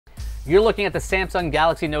You're looking at the Samsung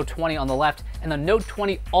Galaxy Note 20 on the left and the Note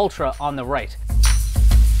 20 Ultra on the right.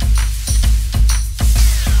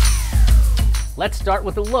 Let's start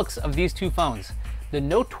with the looks of these two phones. The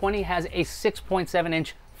Note 20 has a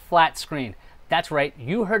 6.7-inch flat screen. That's right,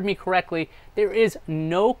 you heard me correctly. There is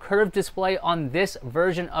no curved display on this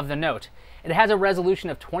version of the Note. It has a resolution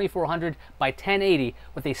of 2400 by 1080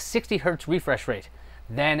 with a 60 Hz refresh rate.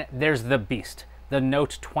 Then there's the beast, the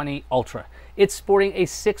Note 20 Ultra. It's sporting a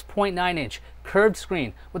 6.9-inch curved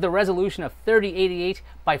screen with a resolution of 3088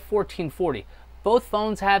 by 1440. Both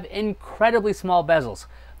phones have incredibly small bezels.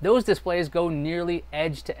 Those displays go nearly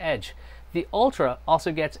edge to edge. The Ultra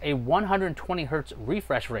also gets a 120 Hz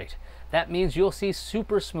refresh rate. That means you'll see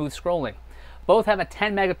super smooth scrolling. Both have a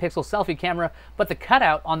 10 megapixel selfie camera, but the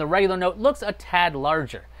cutout on the regular Note looks a tad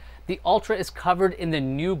larger. The Ultra is covered in the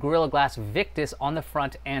new Gorilla Glass Victus on the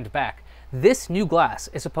front and back. This new glass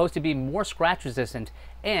is supposed to be more scratch resistant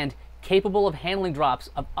and capable of handling drops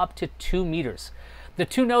of up to 2 meters. The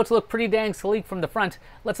two Notes look pretty dang sleek from the front.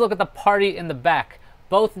 Let's look at the party in the back.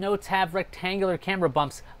 Both Notes have rectangular camera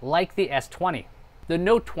bumps like the S20. The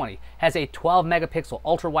Note 20 has a 12 megapixel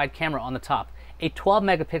ultra-wide camera on the top, a 12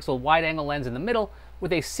 megapixel wide-angle lens in the middle,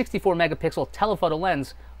 with a 64 megapixel telephoto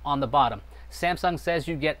lens on the bottom. Samsung says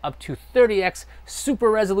you get up to 30x super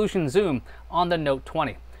resolution zoom on the Note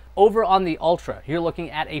 20. Over on the Ultra, you're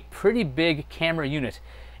looking at a pretty big camera unit.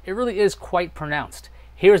 It really is quite pronounced.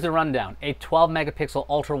 Here's the rundown: a 12 megapixel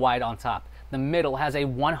ultra-wide on top. The middle has a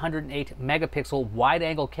 108 megapixel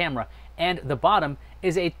wide-angle camera, and the bottom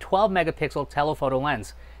is a 12 megapixel telephoto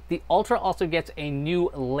lens. The Ultra also gets a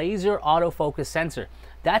new laser autofocus sensor.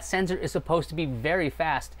 That sensor is supposed to be very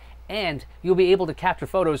fast, and you'll be able to capture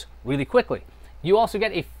photos really quickly. You also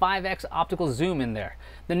get a 5x optical zoom in there.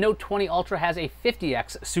 The Note 20 Ultra has a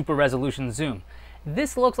 50x super resolution zoom.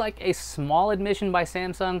 This looks like a small admission by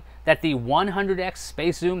Samsung that the 100x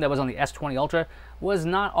space zoom that was on the S20 Ultra was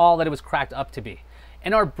not all that it was cracked up to be.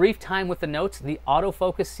 In our brief time with the Notes, the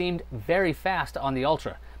autofocus seemed very fast on the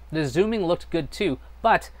Ultra. The zooming looked good too,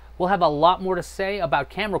 but we'll have a lot more to say about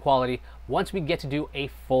camera quality once we get to do a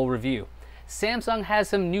full review. Samsung has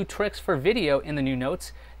some new tricks for video in the new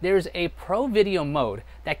Notes. There's a Pro Video mode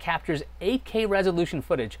that captures 8K resolution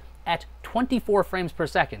footage at 24 frames per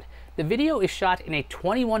second. The video is shot in a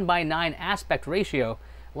 21:9 aspect ratio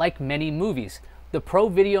like many movies. The Pro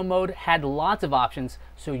Video mode had lots of options,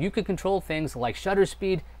 so you could control things like shutter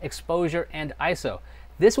speed, exposure, and ISO.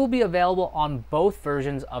 This will be available on both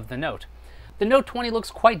versions of the Note. The Note 20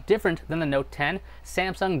 looks quite different than the Note 10.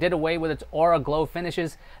 Samsung did away with its Aura Glow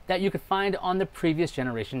finishes that you could find on the previous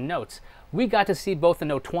generation Notes. We got to see both the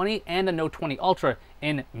Note 20 and the Note 20 Ultra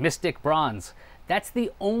in Mystic Bronze. That's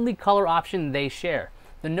the only color option they share.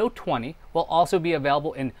 The Note 20 will also be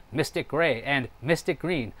available in Mystic Gray and Mystic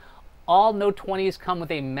Green. All Note 20s come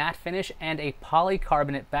with a matte finish and a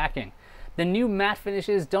polycarbonate backing. The new matte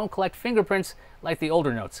finishes don't collect fingerprints like the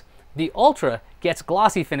older Notes. The Ultra gets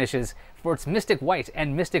glossy finishes for its Mystic White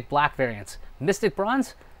and Mystic Black variants. Mystic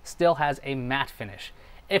Bronze still has a matte finish.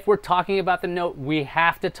 If we're talking about the Note, we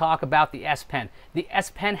have to talk about the S Pen. The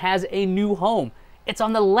S Pen has a new home. It's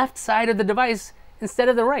on the left side of the device instead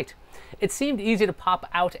of the right. It seemed easy to pop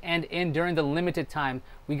out and in during the limited time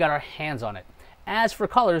we got our hands on it. As for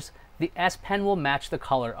colors, the S Pen will match the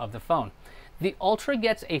color of the phone. The Ultra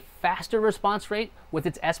gets a faster response rate with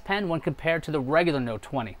its S Pen when compared to the regular Note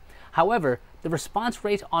 20. However, the response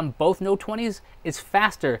rate on both Note 20s is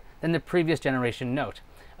faster than the previous generation Note.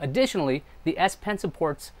 Additionally, the S Pen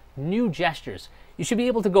supports new gestures. You should be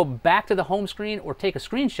able to go back to the home screen or take a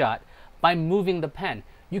screenshot by moving the pen.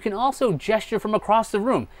 You can also gesture from across the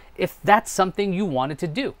room if that's something you wanted to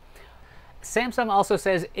do. Samsung also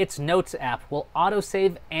says its Notes app will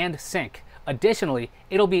autosave and sync. Additionally,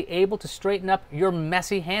 it'll be able to straighten up your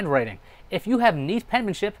messy handwriting. If you have neat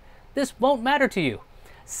penmanship, this won't matter to you.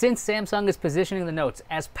 Since Samsung is positioning the Notes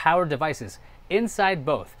as powered devices, inside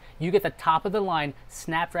both, you get the top-of-the-line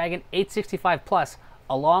Snapdragon 865 Plus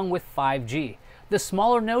along with 5G. The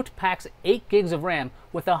smaller Note packs 8 gigs of RAM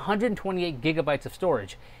with 128 gigabytes of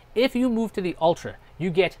storage. If you move to the Ultra, you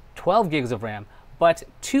get 12 gigs of RAM, but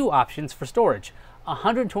two options for storage: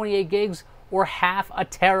 128 gigs or half a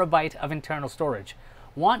terabyte of internal storage.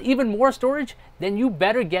 Want even more storage? Then you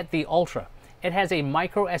better get the Ultra. It has a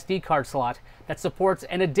micro SD card slot that supports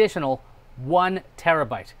an additional 1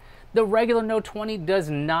 terabyte. The regular Note 20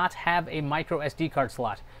 does not have a micro SD card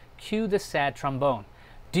slot. Cue the sad trombone.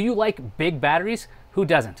 Do you like big batteries? Who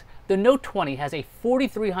doesn't? The Note 20 has a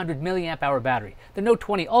 4300 milliamp hour battery. The Note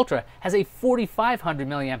 20 Ultra has a 4500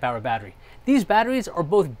 milliamp hour battery. These batteries are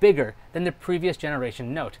both bigger than the previous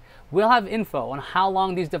generation Note. We'll have info on how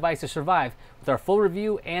long these devices survive with our full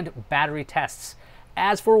review and battery tests.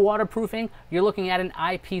 As for waterproofing, you're looking at an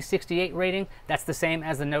IP68 rating. That's the same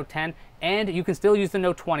as the Note 10, and you can still use the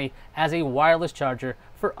Note 20 as a wireless charger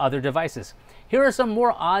for other devices. Here are some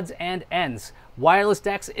more odds and ends. Wireless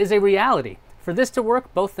DeX is a reality. For this to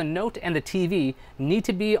work, both the Note and the TV need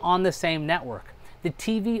to be on the same network. The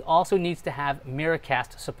TV also needs to have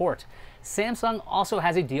Miracast support. Samsung also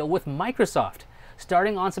has a deal with Microsoft.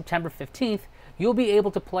 Starting on September 15th, you'll be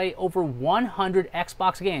able to play over 100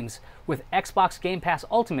 Xbox games with Xbox Game Pass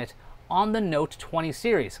Ultimate on the Note 20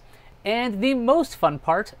 series. And the most fun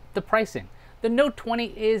part, the pricing. The Note 20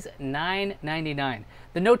 is $999.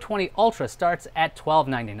 The Note 20 Ultra starts at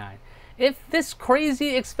 $1299. If this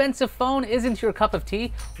crazy expensive phone isn't your cup of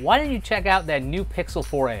tea, why don't you check out that new Pixel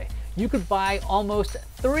 4a? You could buy almost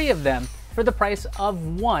 3 of them for the price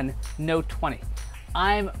of one Note 20.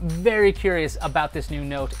 I'm very curious about this new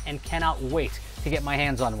Note and cannot wait to get my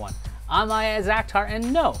hands on one. I'm Ayaz Akhtar,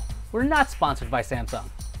 and no, we're not sponsored by Samsung.